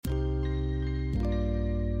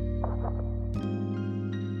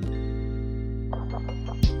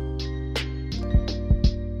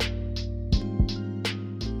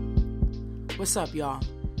What's up, y'all?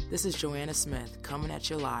 This is Joanna Smith coming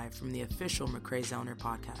at you live from the official McCrae-Zellner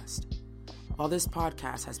podcast. While this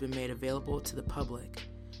podcast has been made available to the public,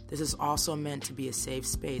 this is also meant to be a safe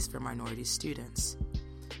space for minority students.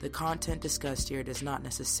 The content discussed here does not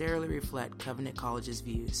necessarily reflect Covenant College's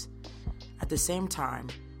views. At the same time,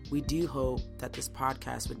 we do hope that this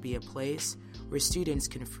podcast would be a place where students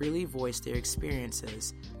can freely voice their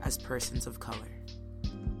experiences as persons of color.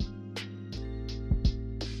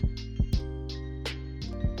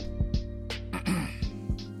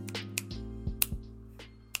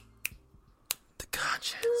 The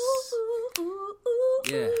conscience.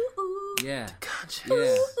 Yeah. The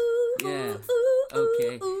conscience. Yeah.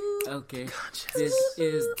 Okay. This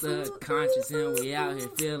is the conscience, and we out here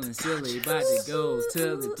feeling silly. About to go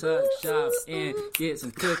to the tuck shop and get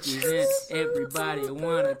some cookies, and everybody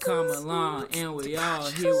wanna come along, and we all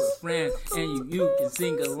here with friends, and you can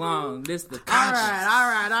sing along. This the conscience. All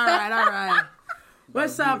right.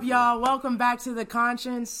 What's up, y'all? Welcome back to The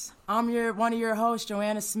Conscience. I'm one of your hosts,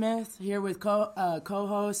 Joanna Smith, here with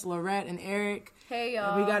co-hosts Lorette and Erik. Hey,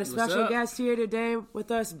 y'all. And we got a special guest here today with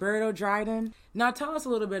us, Berto Dryden. Now, tell us a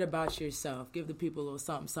little bit about yourself. Give the people a little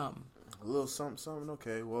something. A little something.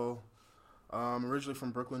 Okay, well, I'm originally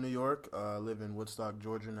from Brooklyn, New York. I live in Woodstock,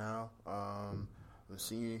 Georgia now. I'm a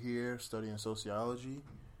senior here studying sociology.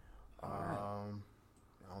 I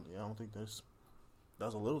don't think that's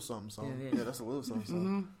a little something. Yeah, that's a little something.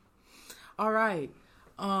 Mm-hmm. All right.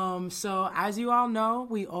 So as you all know,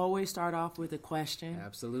 we always start off with a question.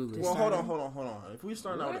 Absolutely. Well, hold on. If we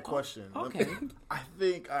start out with a question, okay. I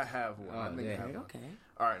think I have one. Okay.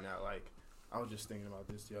 All right, now, I was just thinking about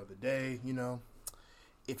this the other day. You know,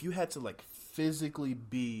 if you had to physically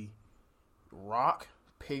be rock,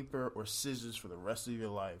 paper, or scissors for the rest of your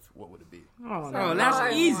life, what would it be? Oh,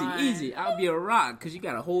 that's easy. I'll be a rock because you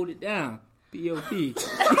gotta hold it down. B.O.P.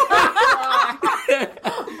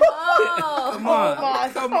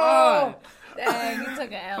 Come on. Dang, you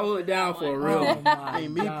took an L. Hold it down for a real. I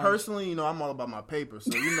mean, me personally, I'm all about my paper,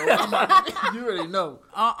 so you already know.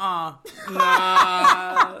 Nah,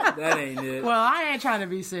 that ain't it. Well, I ain't trying to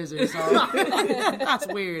be scissors, so that's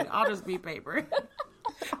weird. I'll just be paper.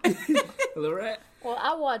 Lorette? Well,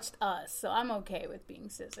 I watched Us, so I'm okay with being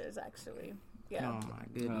scissors, actually. Yeah. Oh my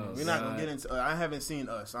goodness. We're not gonna get into. I haven't seen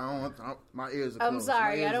Us. My ears are closed. I'm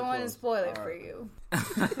sorry. I don't want to spoil it for you.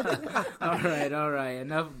 All right.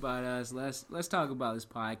 Enough about us. Let's talk about this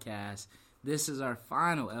podcast. This is our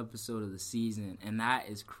final episode of the season, and that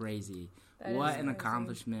is crazy. What an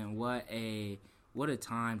accomplishment! What a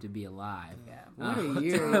time to be alive. Yeah. What a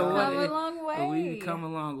year. We've come a long way. We've come a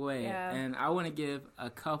long way. Yeah. And I want to give a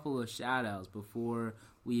couple of shout outs before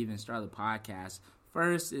we even start the podcast.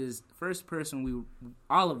 First person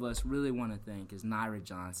all of us really want to thank is Naira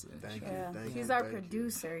Johnson. Thank you. She's our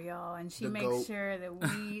producer, y'all, and she makes sure that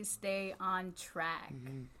we stay on track.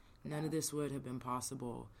 Mm-hmm. None of this would have been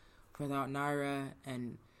possible without Naira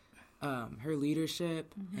and her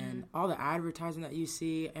leadership and all the advertising that you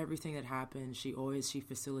see, everything that happens. She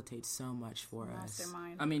facilitates so much for us.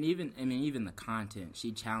 Mastermind. I mean, even the content.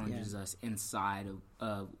 She challenges us inside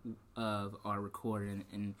of our recording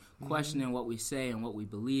and questioning what we say and what we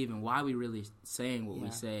believe and why we really saying what we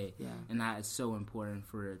say. Yeah. And that is so important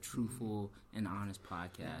for a truthful and honest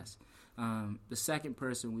podcast. The second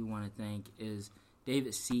person we want to thank is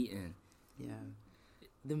David Seaton. Yeah.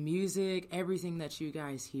 The music, everything that you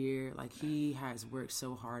guys hear, he has worked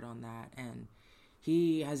so hard on that, and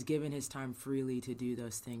he has given his time freely to do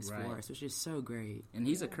those things for us, which is so great. And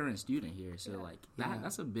he's a current student here, so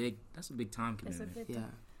that's a big time commitment.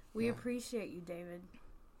 We appreciate you, David.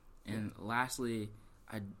 And lastly,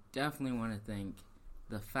 I definitely want to thank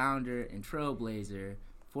the founder and trailblazer,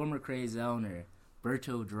 former McCrae-Zellner,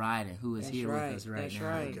 Berto Dryden, who is here with us right now.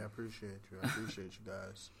 Right. I appreciate you. I appreciate you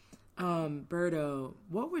guys. Berto,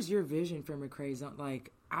 what was your vision for McCrae-Zellner?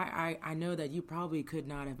 I know that you probably could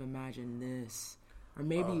not have imagined this, or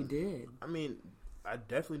maybe you did. I mean, I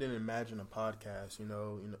definitely didn't imagine a podcast. You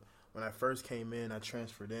know, when I first came in, I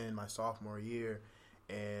transferred in my sophomore year,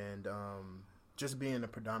 and just being in a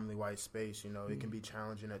predominantly white space, it can be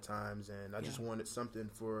challenging at times, and I just wanted something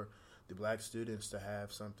for the black students to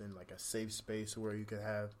have something like a safe space where you could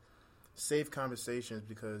have safe conversations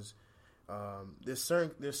because. There's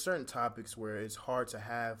certain topics where it's hard to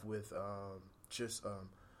have with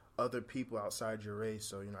other people outside your race.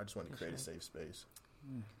 So I just want to create a safe space.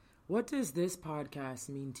 What does this podcast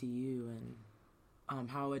mean to you, and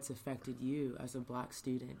how it's affected you as a black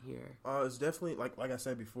student here? It's definitely like I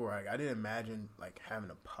said before. I didn't imagine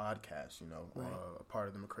having a podcast. A part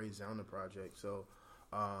of the McCrae-Zellner project. So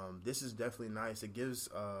this is definitely nice. It gives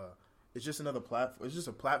it's just another platform. It's just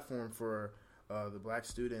a platform for the black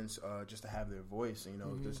students just to have their voice,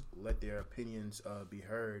 just let their opinions be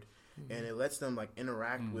heard. And it lets them like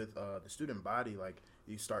interact with the student body. Like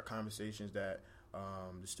you start conversations that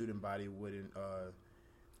the student body wouldn't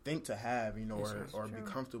think to have, or be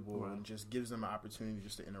comfortable, and just gives them an opportunity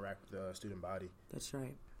just to interact with the student body. That's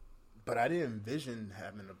right. But I didn't envision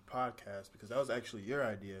having a podcast because that was actually your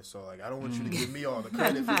idea. So like, I don't want you to give me all the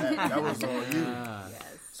credit for that. That was all you.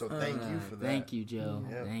 Yes. So thank you for that. Thank you, Joe.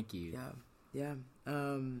 Yeah. Thank you. Yeah.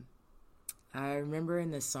 I remember in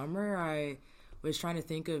the summer I was trying to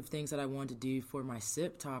think of things that I wanted to do for my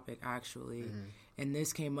SIP topic, actually. And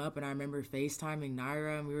this came up, and I remember FaceTiming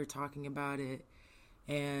Naira, and we were talking about it.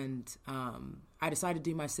 And I decided to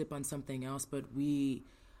do my SIP on something else, but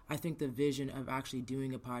I think the vision of actually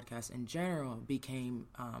doing a podcast in general became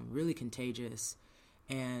really contagious.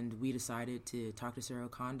 And we decided to talk to Sarah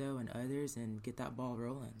Kondo and others and get that ball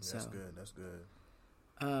rolling. That's good.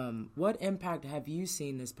 What impact have you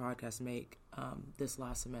seen this podcast make this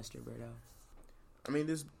last semester, Berto? I mean,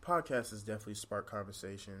 this podcast has definitely sparked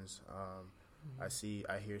conversations.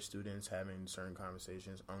 I hear students having certain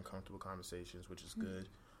conversations, uncomfortable conversations, which is good.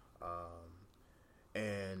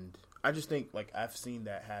 And I just think, like, I've seen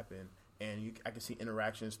that happen, and I can see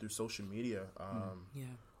interactions through social media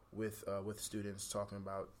with students talking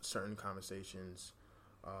about certain conversations.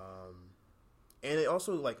 And it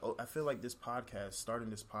also, like, I feel like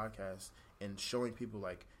starting this podcast and showing people,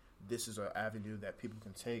 like, this is an avenue that people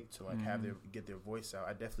can take to, like, get their voice out.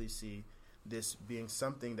 I definitely see this being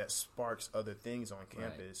something that sparks other things on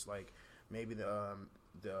campus. Right. Like, maybe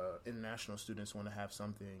the international students want to have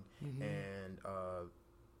something, and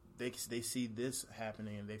they see this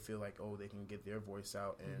happening, and they feel like, they can get their voice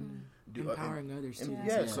out and do empowering other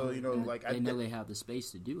students. So like they know they have the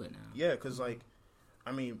space to do it now. Yeah, because like,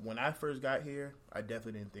 I mean, when I first got here, I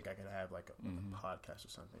definitely didn't think I could have like a podcast or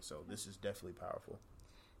something. So this is definitely powerful.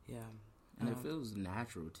 Yeah, and it feels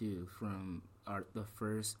natural too. From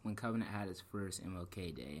when Covenant had its first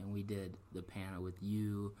MLK Day, and we did the panel with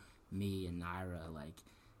you, me, and Naira. Like,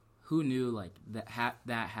 who knew like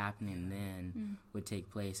that happening then would take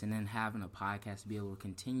place, and then having a podcast to be able to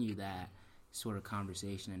continue that sort of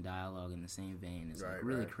conversation and dialogue in the same vein is like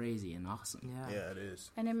really crazy and awesome. Yeah, it is.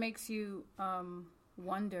 And it makes you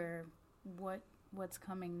wonder what's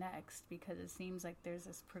coming next, because it seems like there's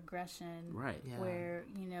this progression where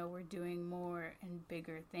we're doing more and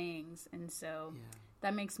bigger things, and so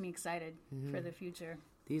that makes me excited for the future.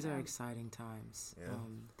 These are exciting times. Yeah.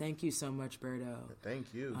 Thank you so much, Berto.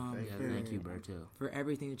 Thank you. Thank you, Berto, for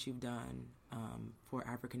everything that you've done for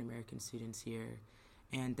African American students here.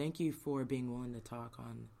 And thank you for being willing to talk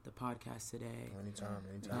on the podcast today. Anytime.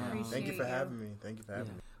 Thank you for having me.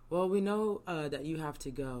 Well, we know that you have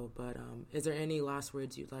to go, but is there any last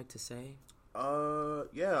words you'd like to say? One,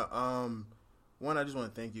 I just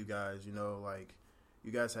want to thank you guys. Like,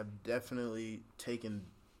 you guys have definitely taken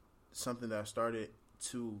something that I started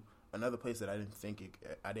to another place that I didn't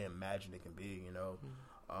imagine it can be.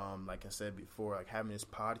 Like I said before, like having this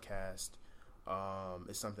podcast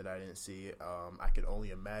is something I didn't see. I could only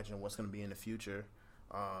imagine what's going to be in the future.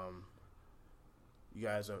 You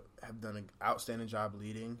guys have done an outstanding job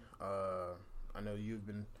leading. I know you've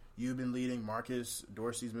been leading. Marcus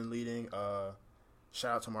Dorsey's been leading.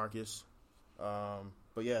 Shout out to Marcus.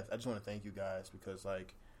 But yeah, I just want to thank you guys, because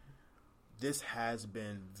like, this has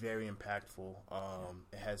been very impactful.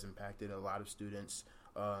 It has impacted a lot of students.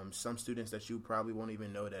 Some students that you probably won't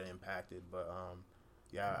even know that impacted. But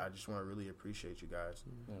I just want to really appreciate you guys.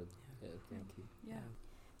 Thank you. Yeah.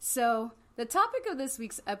 So the topic of this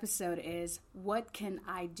week's episode is, what can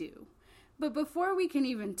I do? But before we can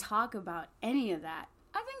even talk about any of that,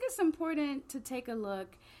 I think it's important to take a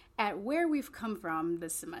look at where we've come from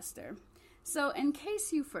this semester. So in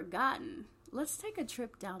case you've forgotten, let's take a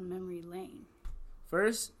trip down memory lane.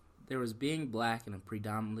 First, there was being black in a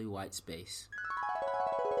predominantly white space.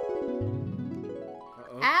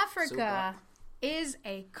 Africa is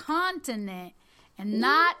a continent and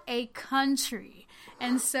not a country.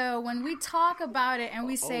 And so when we talk about it and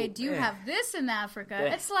we say, do you have this in Africa?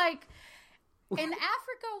 It's like, in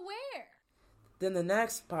Africa where? Then the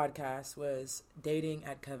next podcast was dating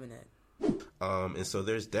at Covenant. And so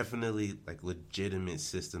there's definitely like legitimate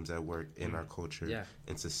systems at work in our culture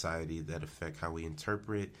and society that affect how we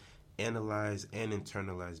interpret, analyze, and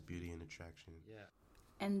internalize beauty and attraction. Yeah.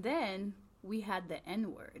 And then we had the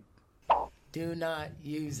N-word. Do not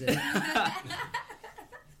use it.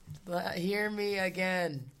 But hear me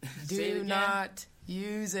again. Do not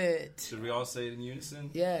use it. Should we all say it in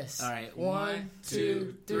unison? Yes. All right. 1,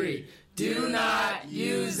 2, 3. Do not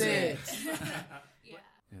use it.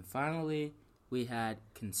 And finally, we had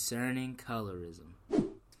concerning colorism.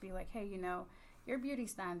 Be like, hey, your beauty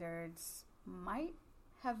standards might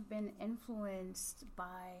have been influenced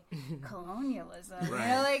by colonialism.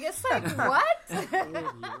 Right. It's like, what?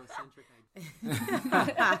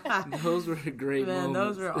 Those were great moments.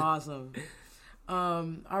 Those were awesome.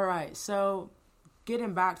 All right, so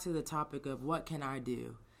getting back to the topic of what can I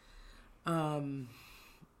do?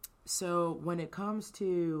 So when it comes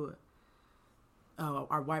to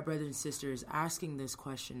our white brothers and sisters asking this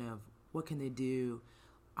question of what can they do,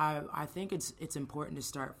 I think it's important to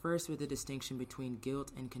start first with the distinction between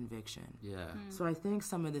guilt and conviction. Yeah. So I think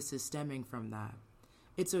some of this is stemming from that.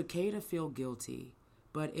 It's okay to feel guilty,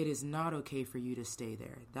 but it is not okay for you to stay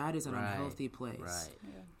there. That is an unhealthy place. Right.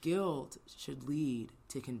 Yeah. Guilt should lead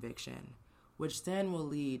to conviction, which then will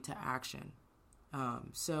lead to action.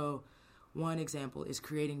 So one example is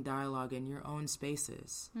creating dialogue in your own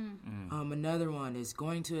spaces. Another one is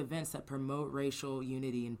going to events that promote racial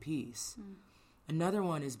unity and peace. Another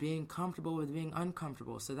one is being comfortable with being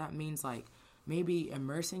uncomfortable. So that means like maybe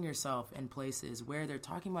immersing yourself in places where they're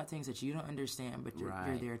talking about things that you don't understand, but you're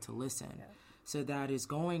there to listen. Yeah. So that is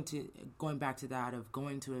going back to that of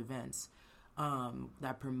going to events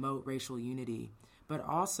that promote racial unity, but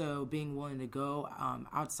also being willing to go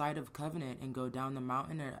outside of Covenant and go down the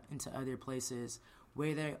mountain or into other places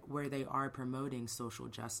where they are promoting social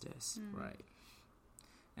justice. Right.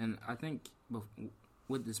 And I think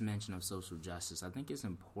with this mention of social justice, I think it's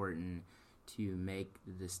important to make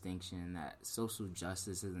the distinction that social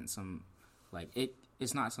justice isn't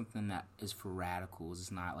it's not something that is for radicals.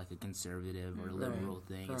 It's not like a conservative or liberal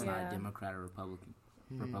thing. It's not a Democrat or Republican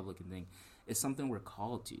thing. It's something we're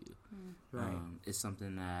called to. It's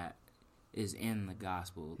something that is in the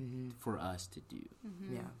gospel for us to do.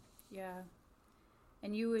 Yeah.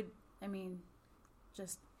 And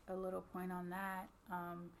just a little point on that.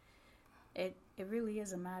 It really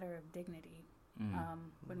is a matter of dignity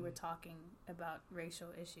when we're talking about racial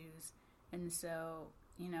issues. And so,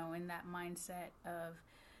 in that mindset of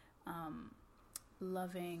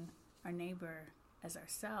loving our neighbor as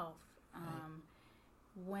ourselves,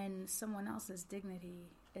 when someone else's dignity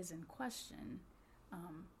is in question,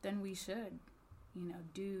 then we should,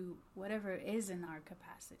 do whatever is in our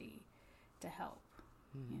capacity to help,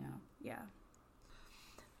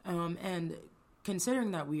 And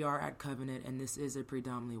considering that we are at Covenant and this is a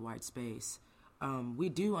predominantly white space, we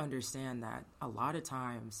do understand that a lot of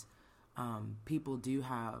times people do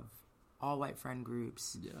have all white friend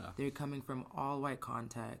groups. Yeah. They're coming from all white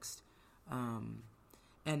context.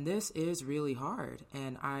 And this is really hard.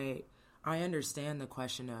 And I understand the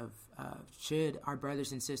question of should our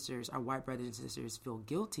brothers and sisters, our white brothers and sisters, feel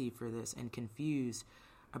guilty for this and confused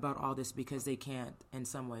about all this because they can't, in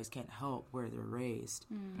some ways, can't help where they're raised.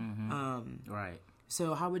 Right.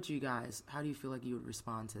 So how do you feel like you would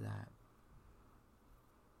respond to that?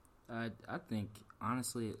 I think,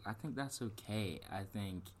 honestly, that's okay. I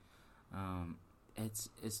think it's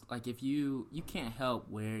like if you can't help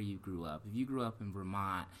where you grew up. If you grew up in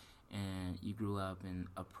Vermont and you grew up in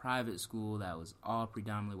a private school that was all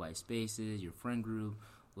predominantly white spaces, your friend group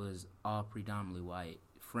was all predominantly white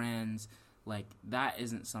friends, like that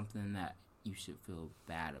isn't something that you should feel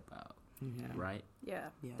bad about, right? Yeah.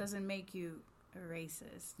 Doesn't make you a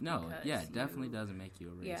racist. No, it definitely doesn't make you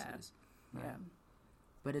a racist. Yeah.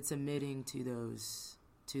 But it's admitting to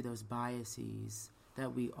those biases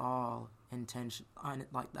that we all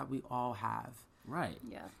that we all have. Right.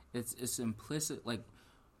 Yeah. It's implicit, like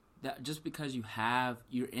that. Just because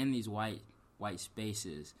you're in these white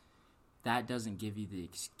spaces, that doesn't give you the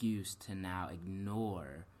excuse to now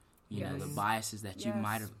ignore the biases that you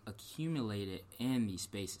might have accumulated in these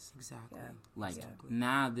spaces. Exactly. Yeah.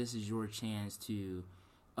 Now this is your chance to,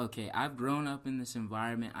 okay, I've grown up in this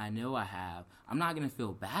environment. I know I have. I'm not going to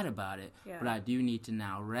feel bad about it, but I do need to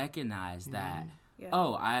now recognize that,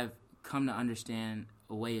 I've come to understand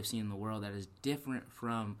a way of seeing the world that is different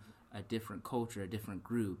from a different culture, a different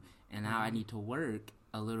group. And now I need to work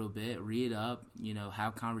a little bit, read up,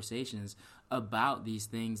 have conversations about these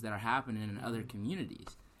things that are happening in other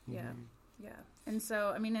communities. Yeah. And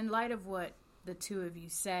so, in light of what the two of you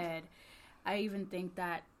said, I even think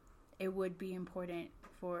that it would be important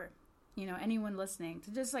for, anyone listening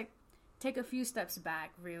to just take a few steps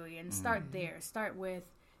back, really, and start there. Start with,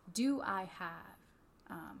 do I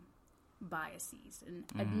have biases? And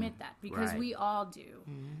admit that, because we all do.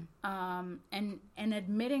 And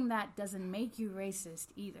admitting that doesn't make you racist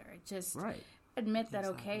either. It just admit that,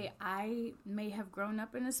 okay, I may have grown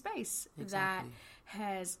up in a space that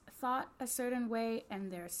has thought a certain way,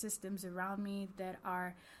 and there are systems around me that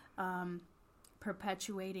are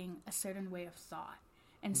perpetuating a certain way of thought.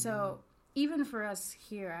 And so even for us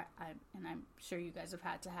here, and I'm sure you guys have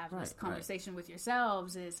had to have this conversation with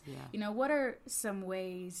yourselves, is, what are some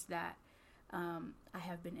ways that I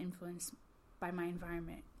have been influenced by my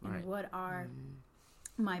environment? And what are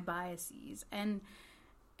my biases? And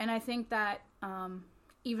I think that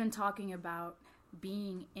even talking about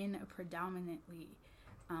being in a predominantly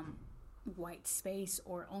white space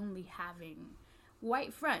or only having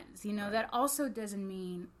white friends, that also doesn't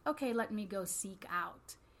mean, okay, let me go seek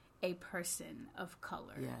out a person of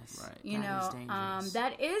color. Yes. Right.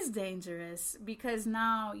 That is dangerous because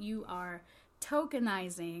now you are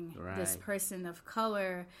tokenizing this person of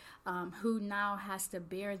color who now has to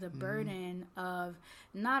bear the burden of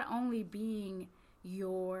not only being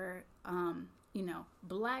your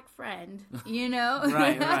black friend, right.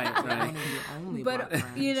 Only but black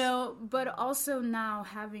friends. But also now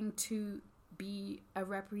having to be a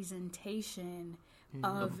representation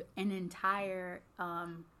of an entire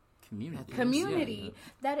community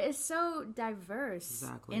that is so diverse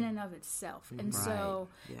in and of itself. And so,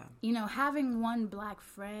 having one black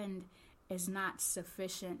friend is not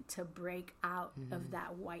sufficient to break out of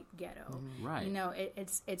that white ghetto. Right.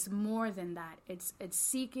 It's more than that. It's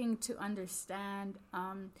seeking to understand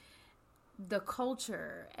the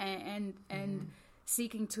culture and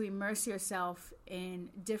seeking to immerse yourself in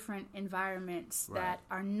different environments that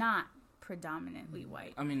are not predominantly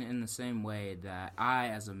white. I mean, in the same way that I,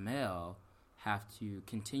 as a male, have to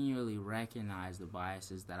continually recognize the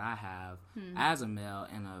biases that I have as a male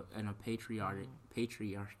in a patriarchic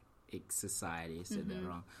society. I said that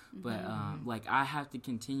wrong. But I have to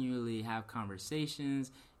continually have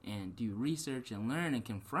conversations and do research and learn and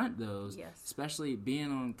confront those, especially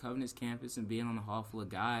being on Covenant's campus and being on the hall full of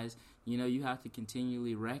guys. You have to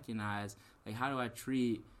continually recognize, how do I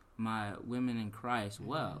treat my women in Christ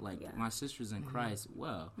well, my sisters in Christ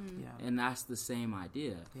well, and that's the same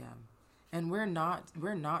idea. Yeah, and we're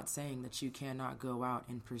not saying that you cannot go out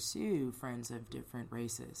and pursue friends of different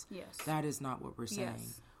races. Yes, that is not what we're saying.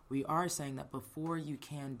 Yes. We are saying that before you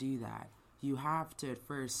can do that, you have to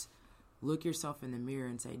first look yourself in the mirror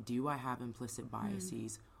and say, do I have implicit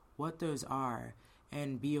biases? What those are,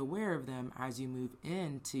 and be aware of them as you move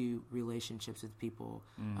into relationships with people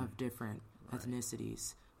of different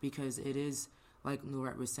ethnicities. Because it is, like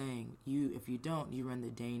Lorette was saying, if you don't, you run the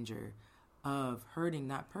danger of hurting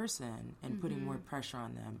that person and putting more pressure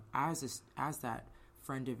on them as that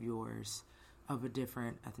friend of yours of a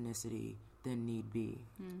different ethnicity than need be.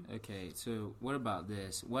 Okay, so what about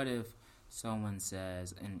this? What if someone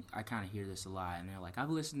says, and I kind of hear this a lot, and they're like, I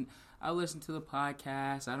listen to the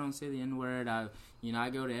podcast. I don't say the N-word. I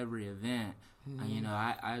go to every event.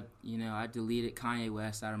 I deleted Kanye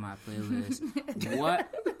West out of my playlist. What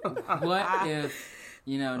if,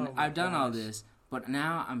 I've done all this, but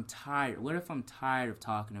now I'm tired. What if I'm tired of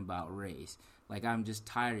talking about race? I'm just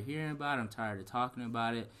tired of hearing about it. I'm tired of talking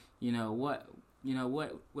about it. What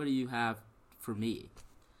do you have for me?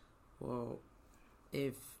 Well,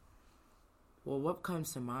 what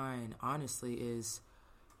comes to mind, honestly, is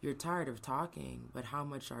you're tired of talking, but how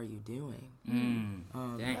much are you doing?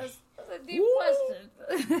 That's a deep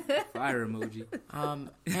question. Fire emoji.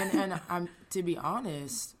 And to be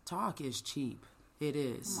honest, talk is cheap. It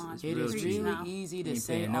is. It is really easy to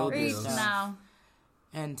say all this stuff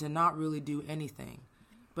and to not really do anything.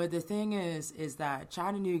 But the thing is that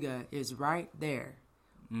Chattanooga is right there.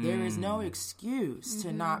 There is no excuse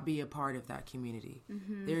to not be a part of that community.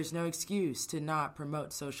 There is no excuse to not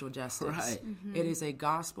promote social justice. Right. It is a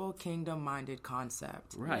gospel kingdom-minded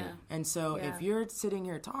concept. Right. Yeah. And so if you're sitting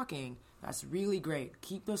here talking, that's really great.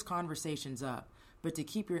 Keep those conversations up. But to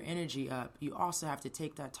keep your energy up, you also have to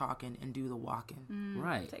take that talking and do the walking.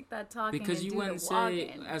 Right. Take that talking because and you do wouldn't the say,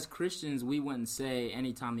 walking. as Christians, we wouldn't say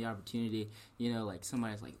anytime the opportunity,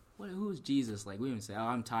 somebody's like, who's Jesus? We wouldn't say,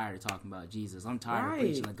 I'm tired of talking about Jesus. I'm tired of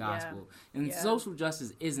preaching the gospel. Yeah. And social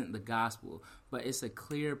justice isn't the gospel, but it's a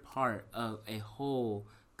clear part of a whole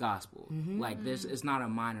gospel. It's not a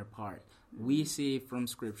minor part. We see from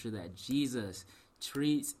Scripture that Jesus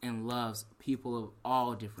treats and loves people of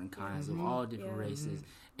all different kinds, of all different races,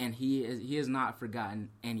 and he has not forgotten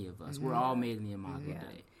any of us. We're all made in the imago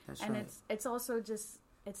Dei. That's and right. it's also just,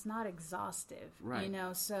 it's not exhaustive, right?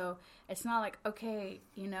 So it's not like, okay,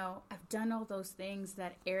 I've done all those things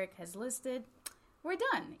that Erik has listed. We're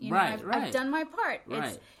done. I've done my part.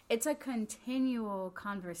 Right. It's a continual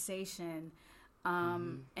conversation,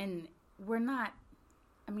 and we're not.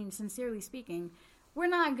 Sincerely speaking, we're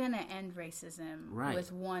not going to end racism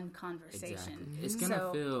with one conversation. Exactly. It's going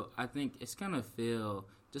to feel, I think it's going to feel,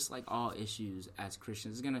 just like all issues as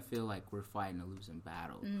Christians, it's going to feel like we're fighting a losing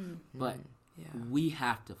battle. But we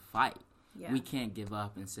have to fight. we can't give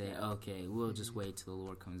up and say, okay, we'll just wait till the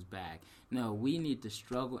Lord comes back. No, we need to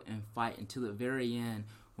struggle and fight until the very end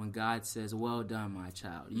when God says, well done, my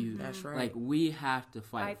child. That's right. Like, we have to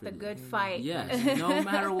fight for the this. good fight. Yes, no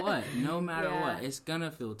matter what. No matter what. It's going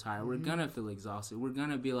to feel tired. We're going to feel exhausted. We're going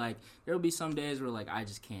to be like, there will be some days where, like, I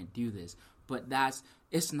just can't do this. But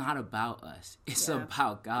it's not about us. It's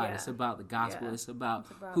about God. Yeah. It's about the gospel. Yeah. It's about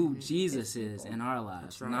who Jesus is in our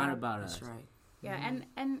lives. Right. Not about us. That's right. Yeah,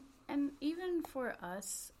 and even for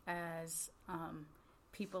us as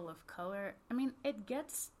people of color, I mean, it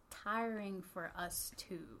gets tiring for us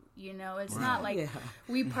too. You know, it's not like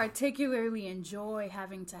we particularly enjoy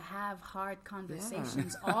having to have hard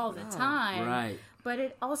conversations all the time. Right. But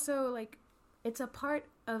it also, like, it's a part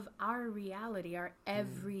of our reality, our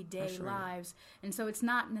everyday lives. And so it's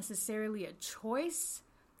not necessarily a choice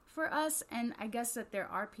for us. And I guess that there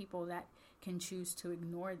are people that can choose to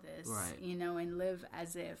ignore this, you know, and live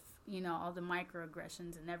as if, you know, all the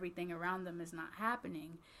microaggressions and everything around them is not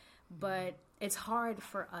happening. But it's hard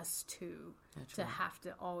for us to have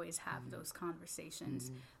to always have those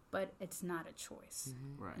conversations. But it's not a choice.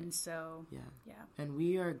 Right. And so, And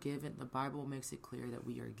we are given, the Bible makes it clear that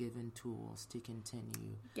we are given tools to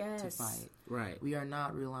continue to fight. Right. We are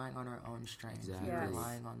not relying on our own strength. Exactly. We're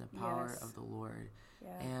relying on the power of the Lord.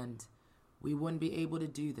 And we wouldn't be able to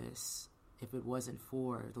do this if it wasn't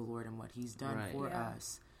for the Lord and what He's done for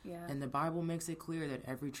us. And the Bible makes it clear that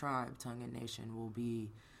every tribe, tongue, and nation will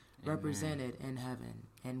be represented in heaven.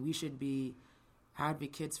 And we should be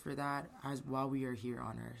advocates for that as while we are here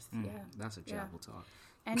on earth. That's a chapel talk.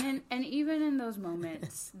 And even in those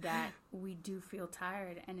moments that we do feel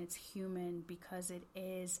tired, and it's human because it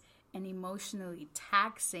is an emotionally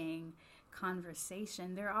taxing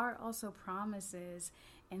conversation, there are also promises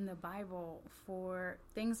in the Bible for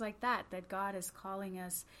things like that God is calling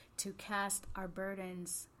us to cast our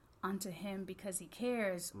burdens onto Him because He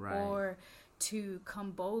cares, or to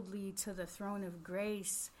come boldly to the throne of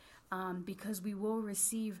grace because we will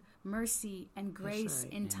receive mercy and grace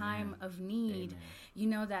in time of need. You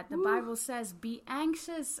know that the Bible says, be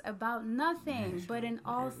anxious about nothing, but in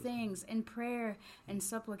all things, in prayer and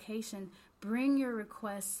supplication, bring your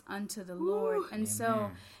requests unto the Lord. And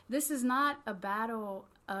so this is not a battle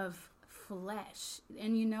of flesh.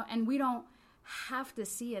 And, you know, and we don't have to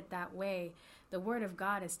see it that way. The Word of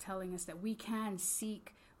God is telling us that we can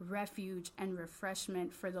seek refuge and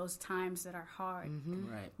refreshment for those times that are hard.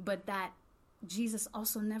 But that Jesus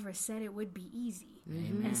also never said it would be easy.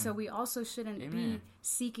 And so we also shouldn't be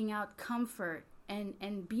seeking out comfort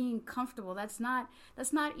and being comfortable. That's not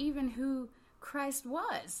even who Christ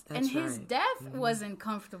was. And His death wasn't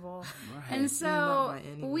comfortable. And so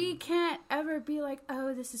we can't ever be like,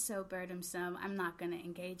 oh, this is so burdensome, I'm not going to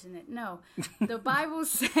engage in it. No, the Bible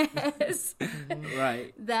says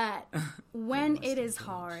that when it is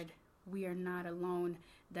hard, we are not alone,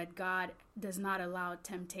 that God does not allow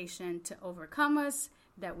temptation to overcome us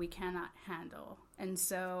that we cannot handle. And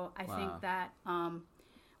so I think that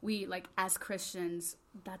we, like, as Christians,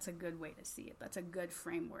 that's a good way to see it. That's a good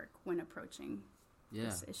framework when approaching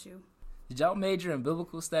this issue. Did y'all major in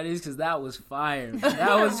biblical studies? Because that was fire.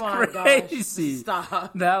 That was crazy.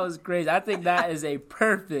 Stop. That was crazy. I think that is a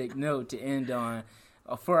perfect note to end on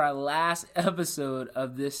for our last episode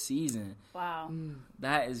of this season. Wow.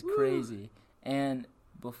 That is crazy. And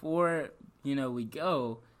before, you know, we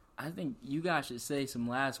go, I think you guys should say some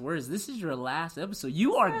last words. This is your last episode.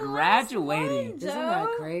 You are graduating. Isn't that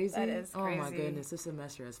crazy? That is crazy. Oh my goodness, this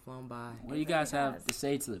semester has flown by. What do you guys have to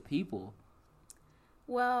say to the people?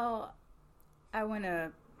 Well,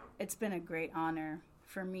 it's been a great honor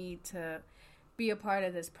for me to be a part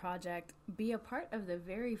of this project, be a part of the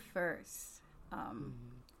very first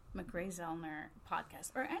McRae-Zellner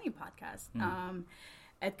podcast, or any podcast.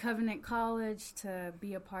 At Covenant College, to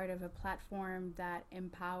be a part of a platform that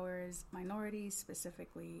empowers minorities,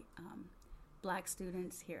 specifically Black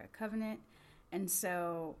students here at Covenant. And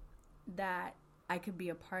so that I could be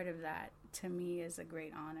a part of that, to me, is a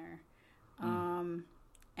great honor.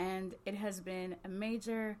 And it has been a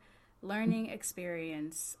major learning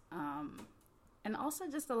experience, and also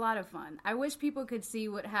just a lot of fun. I wish people could see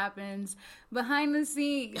what happens behind the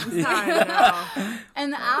scenes.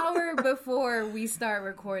 An hour before we start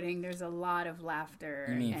recording, there's a lot of laughter.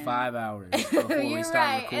 You mean 5 hours before we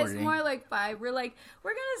start recording? It's more like 5. We're like,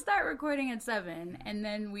 we're going to start recording at 7, and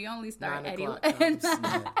then we only start at 11.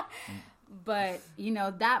 But, you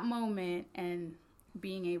know, that moment and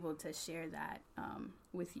being able to share that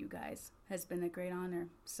with you guys has been a great honor.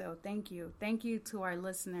 So thank you. Thank you to our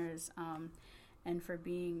listeners. And for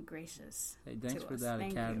being gracious. Hey, thanks for us. that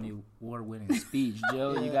Thank Academy you. Award-winning speech,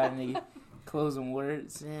 Joe. You got any closing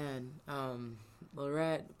words. Man,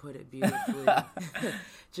 Lorette put it beautifully.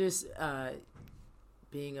 Just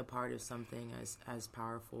being a part of something as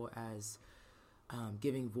powerful as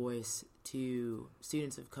giving voice to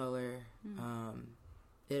students of color.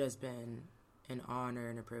 It has been an honor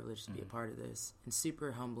and a privilege to be a part of this, and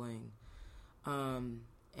super humbling.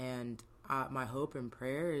 And my hope and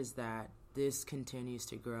prayer is that this continues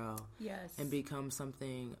to grow and become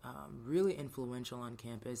something really influential on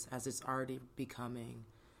campus, as it's already becoming.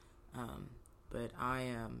 But I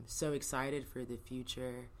am so excited for the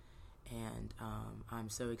future, and I'm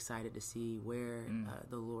so excited to see where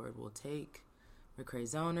the Lord will take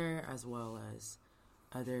McRae-Zoner as well as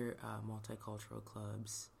other multicultural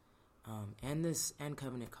clubs, and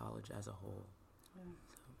Covenant College as a whole.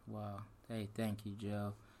 Wow. Hey, thank you,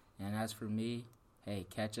 Joe. And as for me, hey,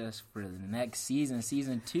 catch us for the next season,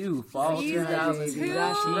 season 2, fall 2016.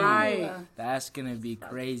 That's right. That's gonna be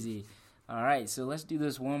crazy. All right, so let's do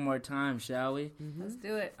this one more time, shall we? Let's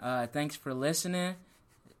do it. Thanks for listening.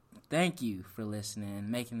 Thank you for listening and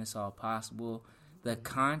making this all possible. The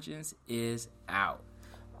conscience is out.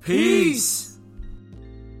 Peace.